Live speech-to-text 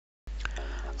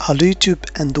Hello YouTube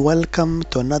and welcome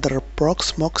to another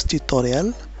Proxmox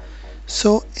tutorial.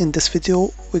 So in this video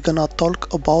we're gonna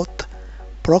talk about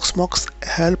Proxmox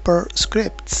helper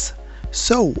scripts.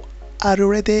 So are you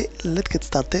ready? Let's get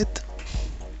started.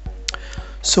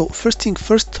 So first thing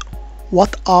first,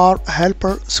 what are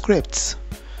helper scripts?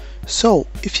 So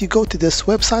if you go to this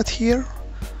website here,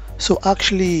 so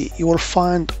actually you will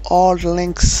find all the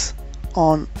links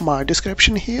on my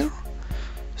description here.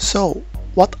 So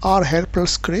what are helper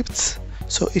scripts?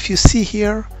 So if you see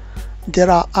here,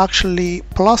 there are actually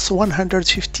plus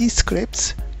 150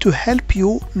 scripts to help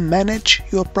you manage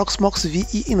your Proxmox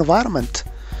VE environment.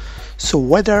 So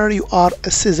whether you are a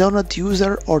seasoned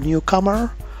user or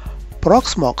newcomer,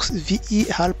 Proxmox VE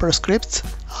helper scripts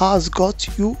has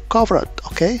got you covered.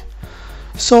 Okay,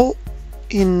 so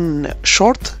in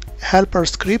short, helper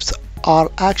scripts are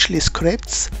actually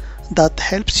scripts that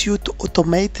helps you to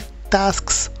automate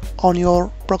tasks on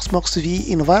your Proxmox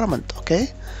VE environment.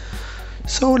 Okay,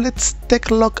 so let's take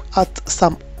a look at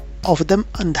some of them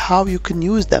and how you can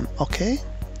use them. Okay,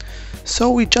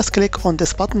 so we just click on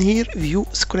this button here, view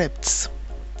scripts,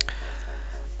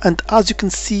 and as you can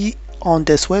see on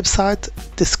this website,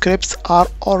 the scripts are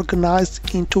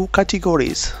organized into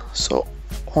categories. So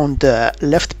on the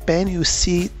left pane you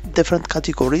see different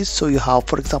categories. So you have,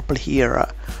 for example, here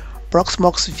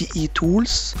Proxmox VE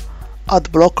tools, ad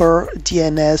blocker,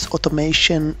 DNS,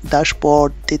 automation,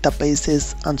 dashboard,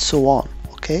 databases, and so on.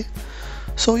 Okay,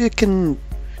 so you can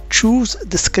choose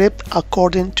the script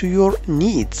according to your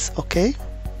needs. Okay,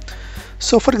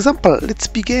 so for example, let's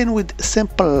begin with a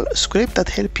simple script that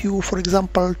help you, for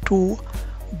example, to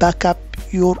back up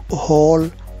your whole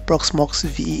Proxmox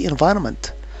VE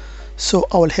environment. So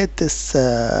I will hit this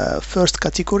first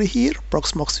category here,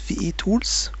 Proxmox VE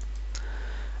tools.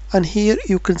 And here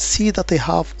you can see that they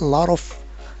have a lot of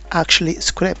actually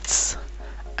scripts,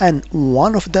 and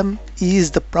one of them is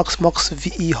the Proxmox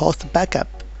VE host backup.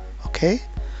 Okay,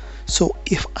 so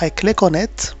if I click on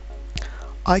it,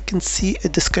 I can see a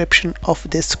description of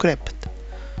this script.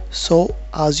 So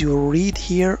as you read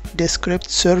here, this script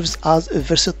serves as a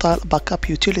versatile backup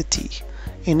utility,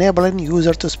 enabling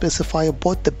user to specify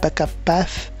both the backup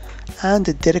path and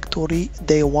the directory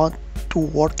they want to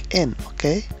work in.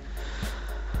 Okay,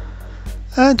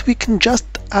 and we can just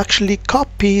actually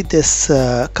copy this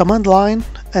command line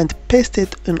and paste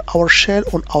it in our shell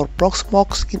on our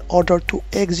Proxmox in order to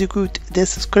execute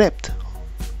this script.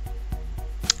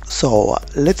 So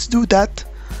let's do that,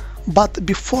 but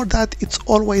before that it's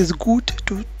always good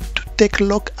to take a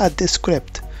look at the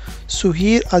script. So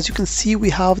here, as you can see, we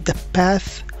have the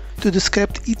path to the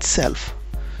script itself.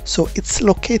 So it's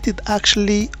located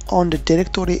actually on the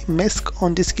directory MISC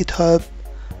on this GitHub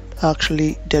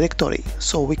actually directory.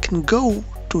 So we can go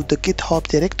to the GitHub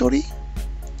directory,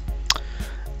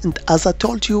 and as I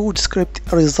told you, the script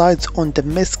resides on the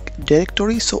MISC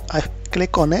directory. So I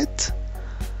click on it,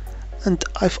 and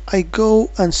if I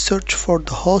go and search for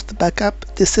the host backup,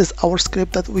 this is our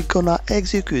script that we're gonna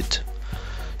execute.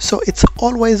 So it's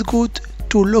always good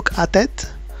to look at it.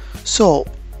 So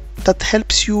that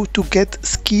helps you to get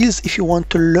skills if you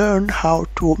want to learn how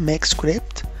to make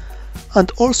script. And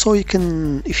also you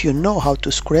can, if you know how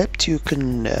to script, you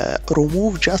can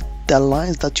remove just the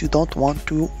lines that you don't want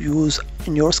to use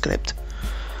in your script.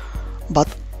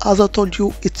 But as I told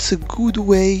you, it's a good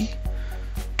way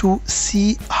to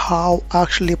see how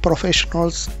actually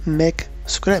professionals make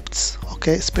scripts.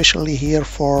 Okay, especially here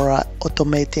for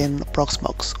automating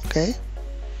Proxmox. Okay,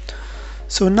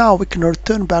 so now we can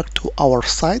return back to our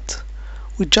site.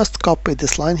 We just copy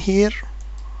this line here,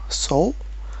 so,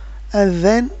 and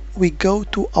then we go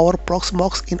to our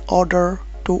Proxmox in order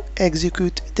to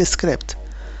execute the script.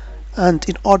 And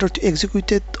in order to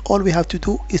execute it, all we have to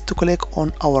do is to click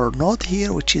on our node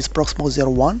here, which is Proxmox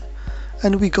 01,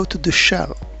 and we go to the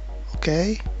shell.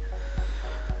 Okay,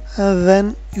 and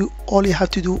then all you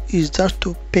have to do is just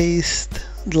to paste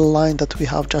the line that we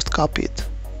have just copied.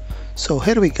 So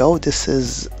here we go, this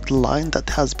is the line that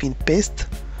has been pasted.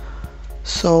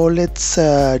 So let's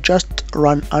just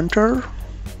run enter,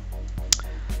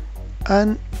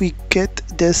 and we get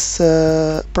this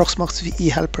Proxmox VE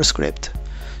helper script.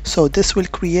 So this will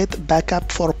create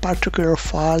backup for particular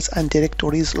files and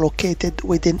directories located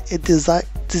within a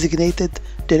designated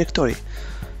directory.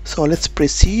 So let's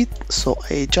proceed. So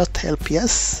I just help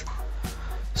yes.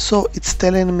 So it's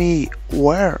telling me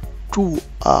where to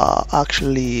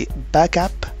actually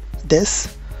backup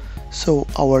this. So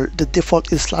the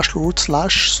default is /root/,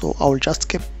 so I will just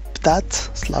keep that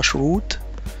 /root/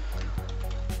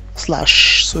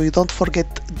 so you don't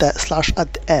forget the /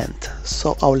 at the end.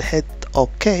 So I will hit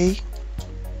OK,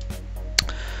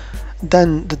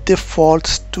 Then the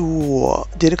default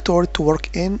directory to work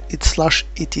in it's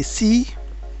 /etc.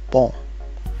 Bon,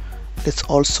 let's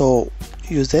also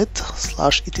use it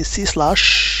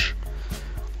 /etc/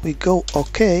 we go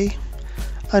OK,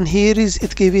 and here is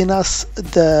it giving us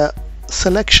the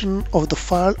selection of the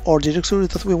file or directory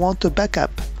that we want to backup.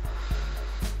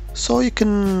 So you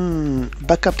can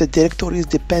backup the directories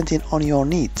depending on your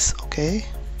needs. Okay,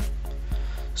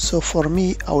 so for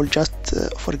me I will just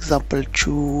for example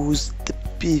choose the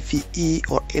PVE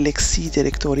or LXC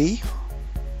directory,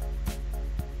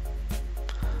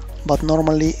 but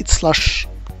normally it's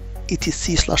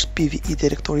 /etc/PVE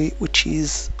directory which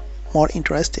is more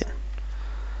interesting,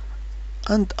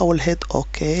 and I will hit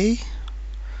OK.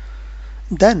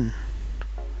 Then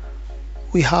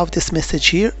we have this message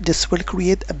here. This will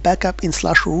create a backup in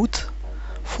 /root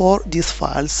for these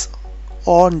files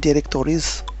on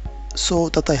directories so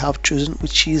that I have chosen,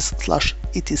 which is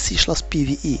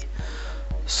 /etc/PVE.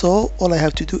 So all I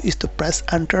have to do is to press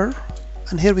enter,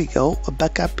 and here we go, a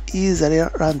backup is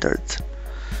rendered.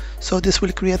 So this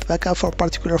will create backup for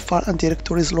particular file and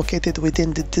directories located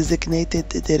within the designated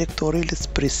directory. Let's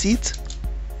proceed.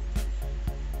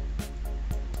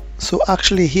 So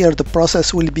actually here the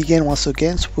process will begin once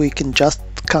again, so we can just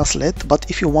cancel it, but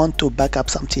if you want to backup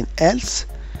something else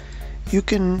you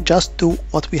can just do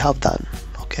what we have done.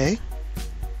 Okay,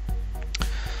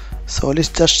 so let's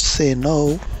just say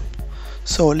no.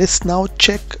 So let's now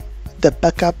check the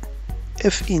backup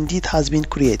if indeed has been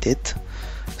created.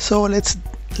 So let's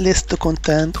list the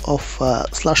content of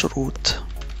 /root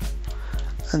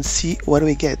and see where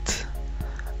we get.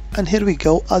 And here we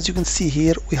go. As you can see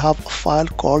here, we have a file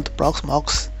called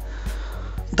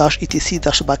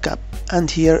proxmox-etc-backup, and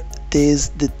here there's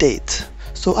the date.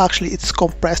 So actually it's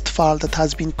compressed file that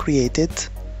has been created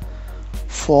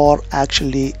for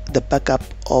actually the backup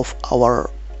of our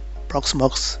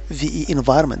Proxmox VE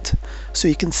environment. So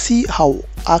you can see how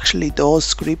actually those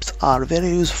scripts are very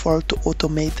useful to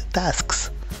automate tasks.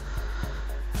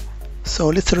 So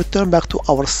let's return back to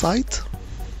our site,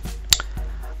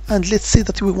 and let's say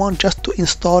that we want just to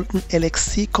install an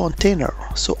LXC container.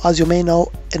 So as you may know,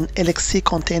 an LXC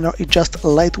container is just a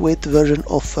lightweight version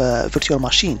of virtual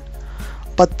machine.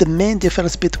 But the main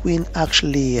difference between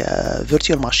actually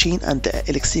virtual machine and the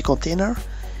LXC container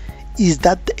is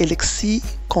that the LXC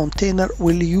container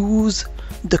will use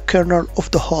the kernel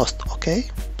of the host. Okay,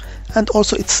 and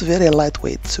also it's very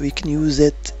lightweight, so you can use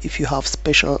it if you have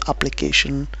special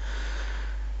application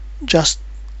just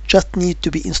need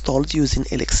to be installed using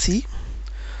LXC.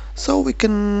 So we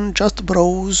can just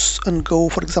browse and go,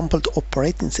 for example, to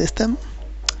operating system,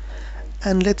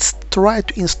 and let's try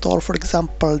to install, for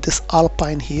example, this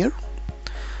Alpine here,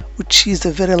 which is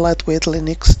a very lightweight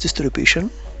Linux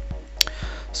distribution.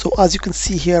 So as you can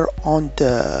see here on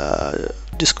the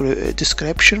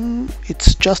description,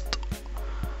 it's just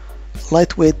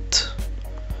lightweight.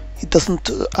 It doesn't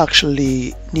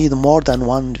actually need more than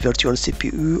one virtual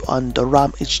CPU, and the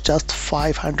RAM is just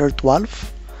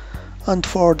 512, and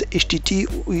for the HDD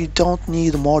we don't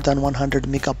need more than 100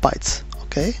 megabytes.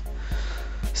 Okay,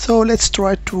 so let's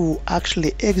try to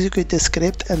actually execute the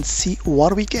script and see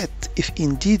what we get, if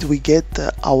indeed we get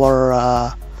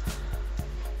our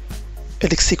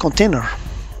LXC container.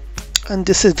 And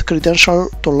this is the credential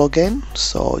to log in.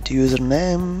 So the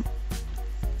username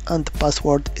and the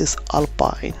password is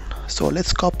Alpine. So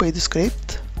let's copy the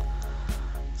script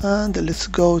and let's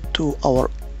go to our,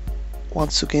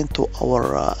 once again, to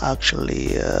our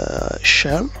actually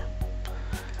shell.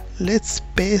 Let's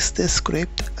paste the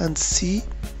script and see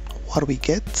what we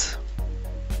get.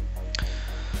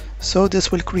 So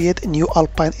this will create a new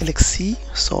Alpine LXC.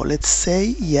 So let's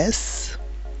say yes,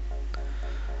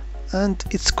 and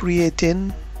it's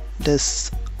creating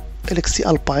this LXC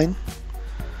Alpine.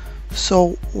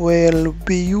 So we'll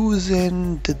be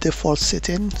using the default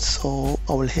setting, so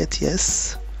I will hit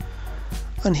yes,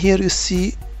 and here you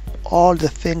see all the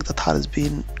things that has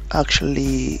been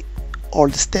actually, all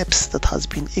the steps that has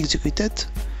been executed.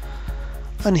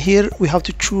 And here we have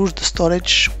to choose the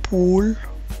storage pool.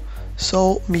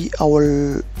 So I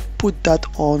will put that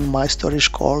on my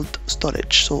storage called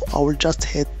storage. So I will just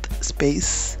hit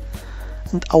space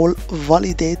and I will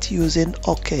validate using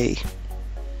OK.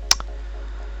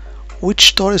 Which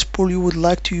storage pool you would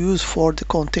like to use for the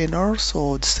container?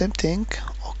 So the same thing.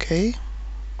 OK.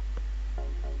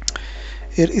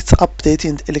 Here it's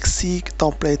updating the LXC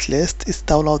template list, it's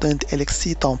downloading the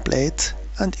LXC template,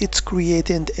 and it's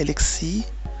creating the LXC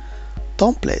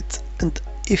template. And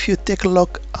if you take a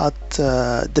look at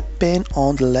the pane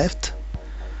on the left,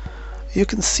 you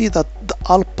can see that the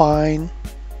Alpine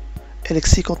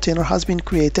LXC container has been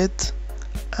created,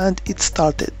 and it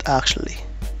started actually.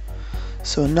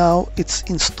 So now it's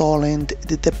installing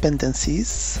the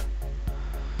dependencies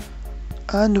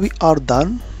and we are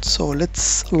done. So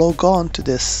let's log on to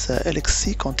this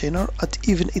LXC container, and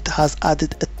even it has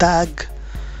added a tag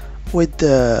with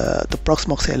the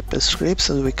Proxmox helper script,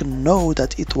 so we can know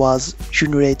that it was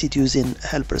generated using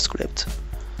helper script.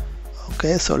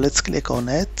 Okay, so let's click on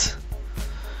it.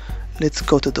 Let's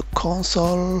go to the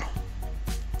console,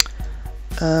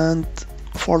 and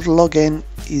for the login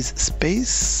is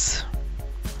space,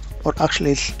 or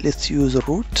actually let's use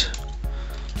root,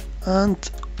 and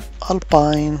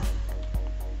Alpine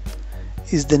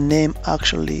is the name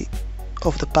actually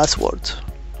of the password.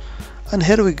 And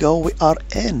here we go, we are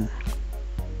in.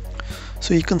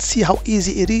 So you can see how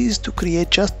easy it is to create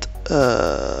just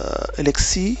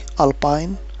LXC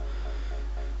Alpine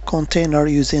container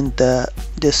using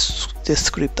this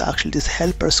script, actually this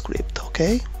helper script.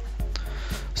 Okay,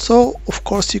 so of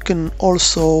course you can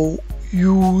also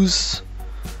use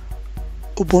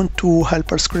Ubuntu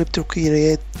helper script to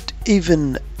create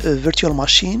even a virtual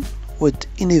machine with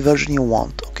any version you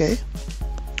want. Okay,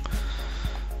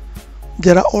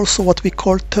 there are also what we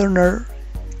call Turner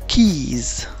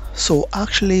keys. So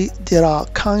actually there are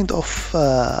kind of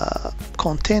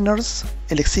containers,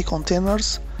 LXC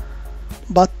containers,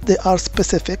 but they are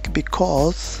specific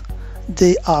because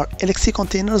they are LXC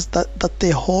containers that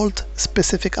they hold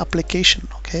specific application.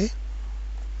 Okay,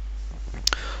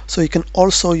 so you can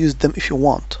also use them if you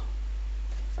want.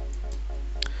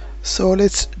 So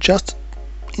let's just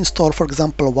install, for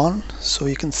example, one, so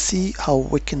you can see how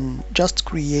we can just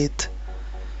create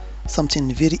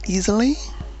something very easily.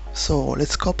 So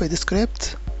let's copy the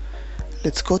script,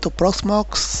 let's go to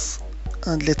Proxmox,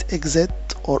 and let's exit,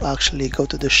 or actually go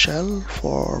to the shell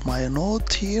for my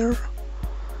node here,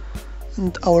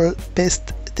 and I will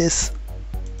paste this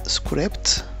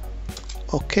script.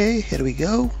 Okay, here we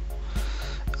go,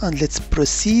 and let's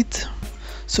proceed.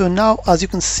 So now, as you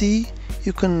can see,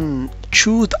 you can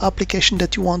choose the application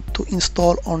that you want to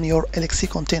install on your LXC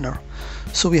container.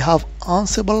 So we have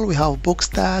Ansible, we have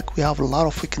Bookstack, we have a lot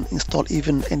of, we can install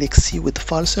even LXC with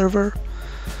file server.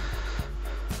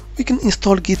 We can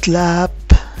install GitLab,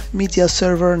 Media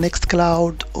Server,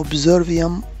 Nextcloud,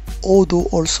 Observium,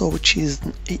 Odoo also, which is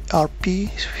an ERP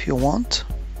if you want.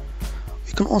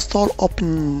 You can install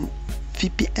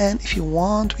OpenVPN if you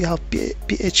want. We have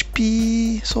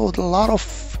PHP, so a lot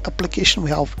of application. We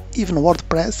have even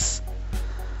WordPress,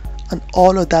 and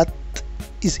all of that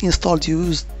is installed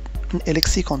used in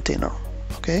LXC container.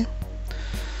 Okay,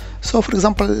 so for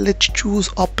example, let's choose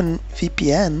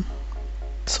OpenVPN.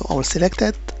 So I will select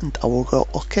it and I will go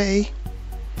OK,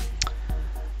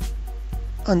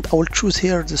 and I will choose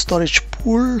here the storage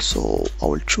pool, so I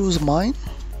will choose mine.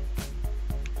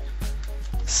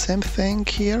 Same thing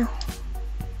here.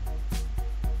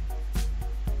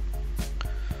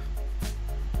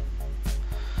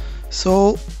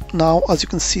 So now, as you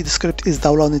can see, the script is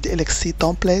downloading the LXC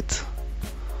template,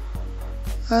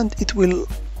 and it will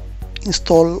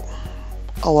install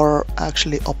our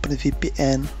actually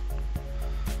OpenVPN.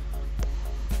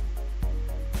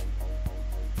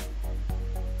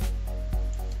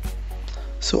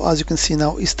 So as you can see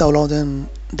now, it's downloading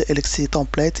the LXC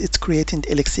template, it's creating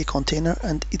the LXC container,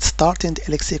 and it's starting the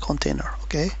LXC container.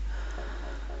 Okay,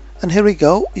 and here we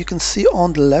go, you can see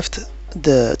on the left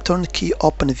the turnkey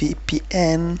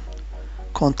OpenVPN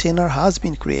container has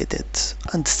been created,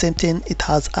 and the same thing, it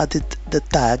has added the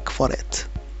tag for it.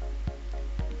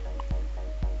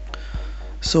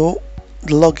 So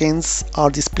the logins are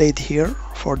displayed here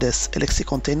for this LXC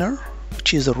container,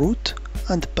 which is a root,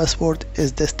 and the password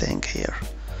is this thing here.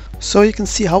 So you can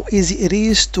see how easy it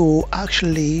is to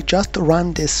actually just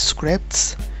run these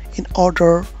scripts in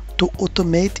order to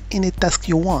automate any task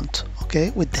you want. Okay,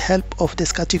 with the help of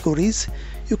these categories,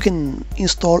 you can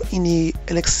install any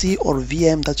LXC or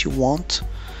VM that you want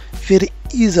very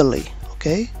easily.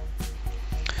 Okay,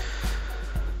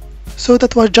 so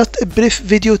that was just a brief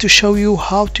video to show you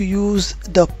how to use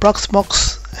the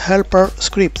Proxmox helper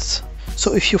scripts.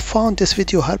 So if you found this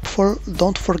video helpful,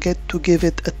 don't forget to give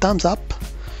it a thumbs up,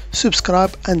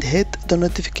 subscribe, and hit the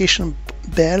notification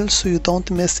bell so you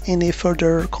don't miss any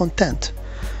further content.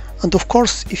 And of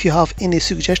course, if you have any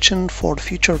suggestion for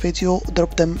future video,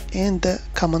 drop them in the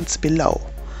comments below.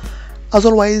 As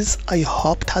always, I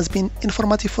hope it has been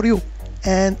informative for you,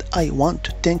 and I want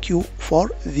to thank you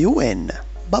for viewing.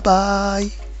 Bye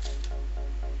bye.